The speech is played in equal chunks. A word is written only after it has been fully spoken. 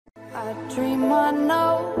dream I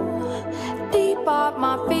know deep up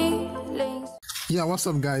my feelings. Yeah, what's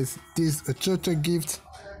up guys, this is Ochoochogift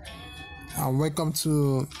and welcome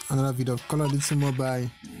to another video of COD Mobile.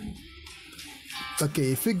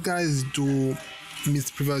 Okay, if you guys do miss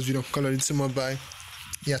the previous video of COD Mobile,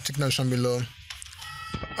 yeah, check the description below.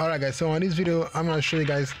 Alright guys, so on this video I'm gonna show you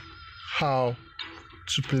guys how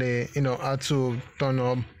to play, how to turn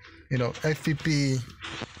up, FPP.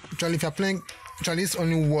 Actually, if you're playing, this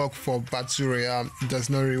only work for Battle Royale. It does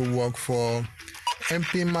not really work for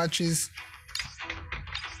MP matches.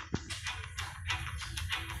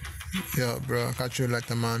 Yeah, bro, I catch you like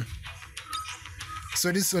the man.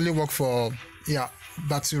 So this only work for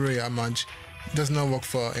Battle Royale match. It does not work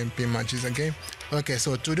for MP matches. Okay,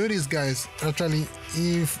 so to do this, guys, actually,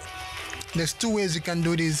 if there's two ways you can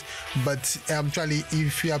do this, but actually,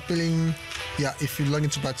 if you are playing, if you log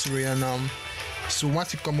into Battle Royale now, so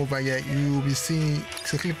once you come over here, you will be seeing,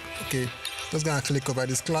 so click, okay, just gonna click over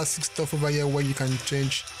this classic stuff over here where you can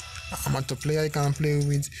change amount of player you can play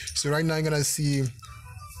with. So right now you're gonna see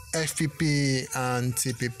FPP and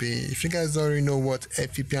TPP. If you guys already know what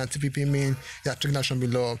FPP and TPP mean, check that down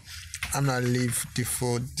below. I'm gonna leave the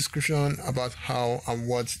full description about how and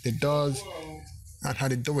what it does and how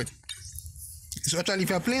they do it. So actually, if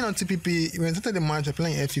you're playing on TPP, when you enter the match, you're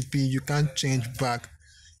playing FPP, you can't change back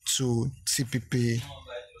to TPP.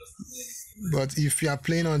 But if you are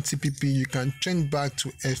playing on TPP, you can change back to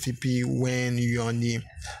FPP when you're on the,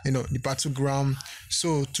 the battleground.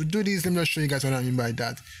 So to do this, let me just show you guys what I mean by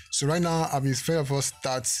that. So right now, I'll be first of all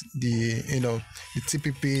start the, the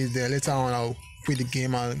TPP. Then later on, I'll quit the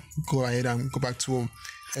game and go ahead and go back to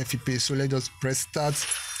FPP. So let's just press start.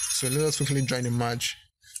 So let us quickly join the match.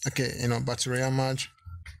 Okay, Battle Royale match.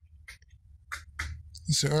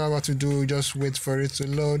 So all I have to do, just wait for it to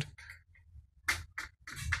load.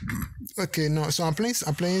 Okay, no, so I'm playing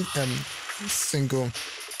single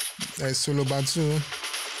solo battle.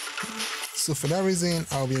 So for that reason,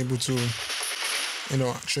 I'll be able to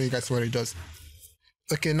show you guys what it does.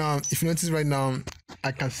 Okay, now if you notice right now,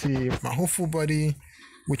 I can see my whole full body,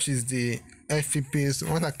 which is the FPP. So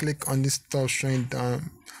once I click on this stuff showing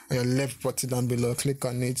down on your left button down below, click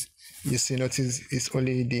on it, you see, notice it's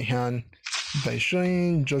only the hand that is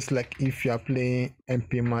showing, just like if you are playing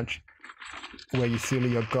MP match where you see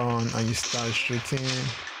your gun and you start shooting.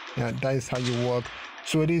 That is how you work.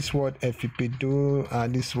 So this is what FPP do,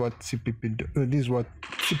 and this is what TPP do. This is what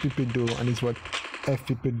TPP do, and this is what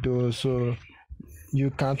FPP do. So you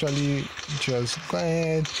can actually just go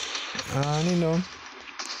ahead and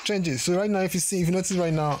change it. So right now, if you notice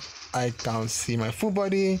right now, I can see my full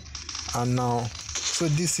body, and now, so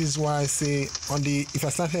this is why I say if I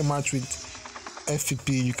start a match with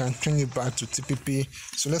FPP, you can change it back to TPP.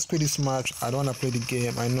 So let's play this match. I don't want to play the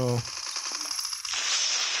game. I know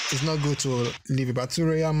it's not good to leave a Battle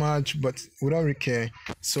Royale match, but we don't really care.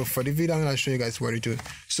 So for the video, I'm going to show you guys what to do.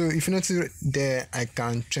 So if you notice there, I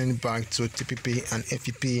can change back to TPP and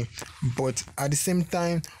FPP, but at the same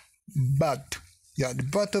time, but the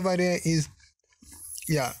but over there is,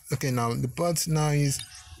 okay, now the but now is,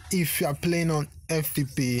 if you are playing on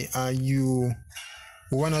FPP and you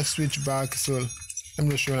want to switch back, so let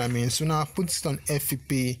me just show what I mean. So now I put this on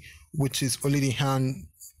FPP, which is only the hand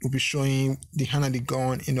will be showing, the hand and the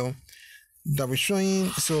gun, that we're showing.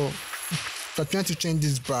 So if I'm trying to change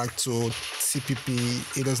this back to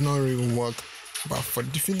TPP, it does not really work. But for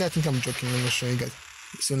the thing, I think I'm joking. Let me show you guys.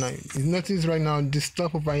 So now you notice right now this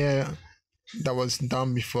stuff over here that was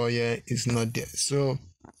down before is not there. So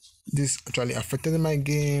this actually affected my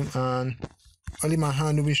game, and only my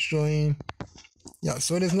hand will be showing.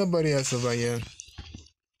 So there's nobody else over here.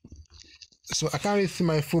 So I can't really see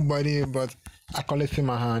my full body, but I can see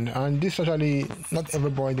my hand. And this actually, not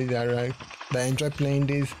everybody that enjoy playing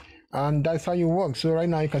this, and that's how you work. So right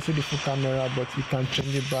now you can see the full camera, but you can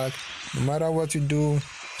change it back no matter what you do.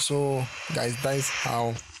 So guys, that's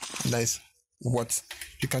what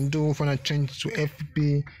you can do when I change to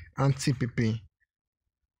FPP and TPP.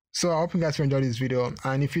 So I hope you guys will enjoy this video,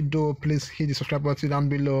 and if you do, please hit the subscribe button down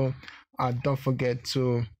below. Don't forget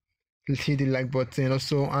to hit the like button, and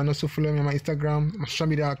also follow me on my Instagram, my social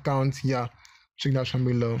media account. Check that down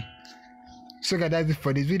below. So guys, that's it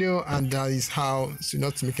for this video, and that is how, so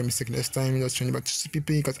not to make a mistake next time, just change back to TPP,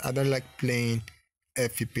 because I don't like playing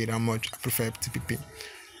FPP that much. I prefer TPP.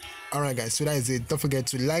 Alright guys, so that is it. Don't forget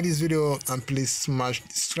to like this video, and please smash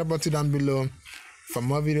the subscribe button down below for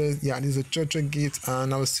more videos. This is Ochoochogift,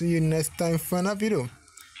 and I will see you next time for another video.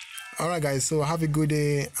 Alright guys, so have a good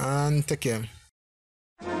day and take care.